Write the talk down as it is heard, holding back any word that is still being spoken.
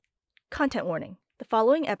Content warning. The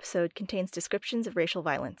following episode contains descriptions of racial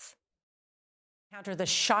violence. Counter the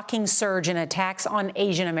shocking surge in attacks on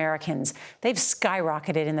Asian Americans. They've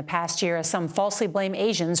skyrocketed in the past year as some falsely blame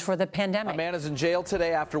Asians for the pandemic. A man is in jail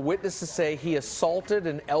today after witnesses say he assaulted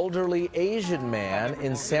an elderly Asian man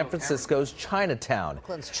in San Francisco's Chinatown.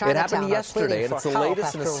 It happened yesterday, and it's the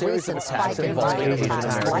latest in a series of attacks involving Asian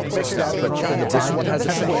Americans. This one has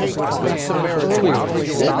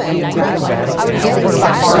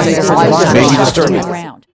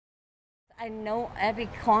around. I know every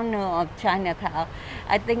corner of Chinatown.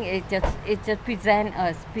 I think it just present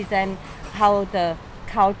how the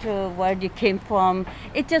culture, where you came from.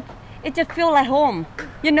 It just feel like home.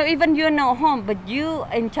 You know, even you're not home, but you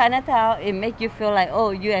in Chinatown, it make you feel like, oh,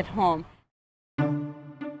 you're at home.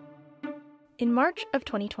 In March of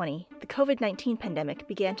 2020, the COVID-19 pandemic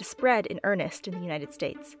began to spread in earnest in the United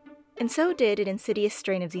States. And so did an insidious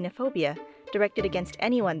strain of xenophobia directed against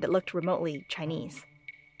anyone that looked remotely Chinese.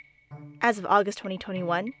 As of August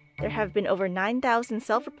 2021, there have been over 9,000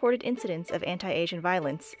 self-reported incidents of anti-Asian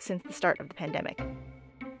violence since the start of the pandemic.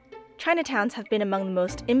 Chinatowns have been among the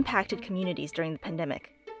most impacted communities during the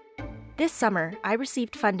pandemic. This summer, I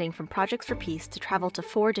received funding from Projects for Peace to travel to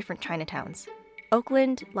 4 different Chinatowns: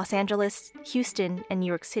 Oakland, Los Angeles, Houston, and New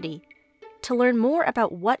York City, to learn more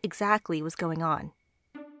about what exactly was going on.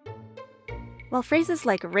 While phrases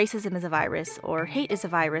like racism is a virus or hate is a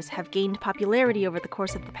virus have gained popularity over the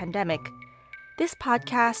course of the pandemic, this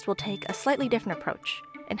podcast will take a slightly different approach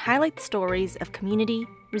and highlight the stories of community,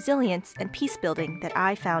 resilience, and peace building that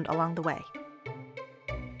I found along the way.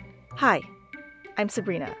 Hi, I'm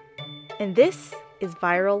Sabrina, and this is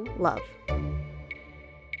Viral Love.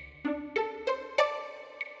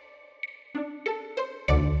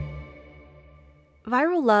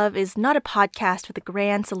 Viral Love is not a podcast with a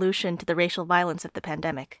grand solution to the racial violence of the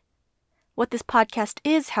pandemic. What this podcast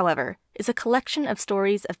is, however, is a collection of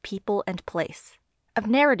stories of people and place, of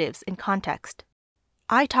narratives in context.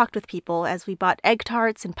 I talked with people as we bought egg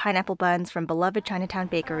tarts and pineapple buns from beloved Chinatown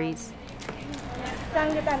bakeries, in front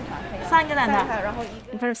of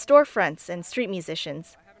storefronts and street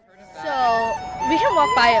musicians, so we can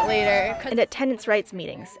walk by it later. and at tenants' rights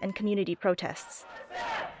meetings and community protests.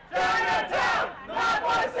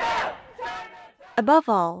 Above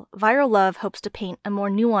all, Viral Love hopes to paint a more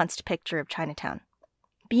nuanced picture of Chinatown,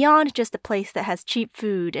 beyond just a place that has cheap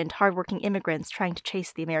food and hardworking immigrants trying to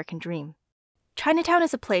chase the American dream. Chinatown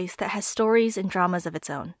is a place that has stories and dramas of its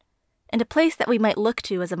own, and a place that we might look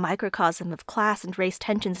to as a microcosm of class and race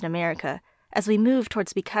tensions in America as we move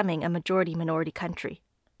towards becoming a majority-minority country.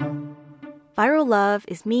 Viral Love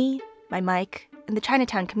is me, my mic, and the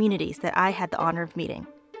Chinatown communities that I had the honor of meeting.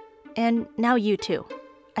 And now you too.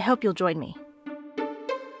 I hope you'll join me.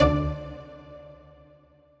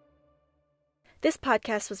 This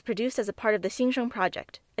podcast was produced as a part of the Xingsheng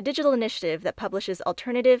Project, a digital initiative that publishes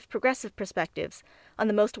alternative, progressive perspectives on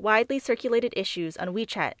the most widely circulated issues on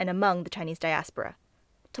WeChat and among the Chinese diaspora.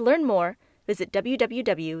 To learn more, visit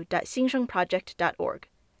www.xingshengproject.org.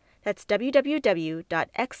 That's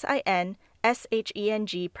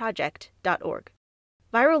www.xinshengproject.org.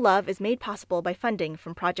 Viral Love is made possible by funding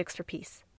from Projects for Peace.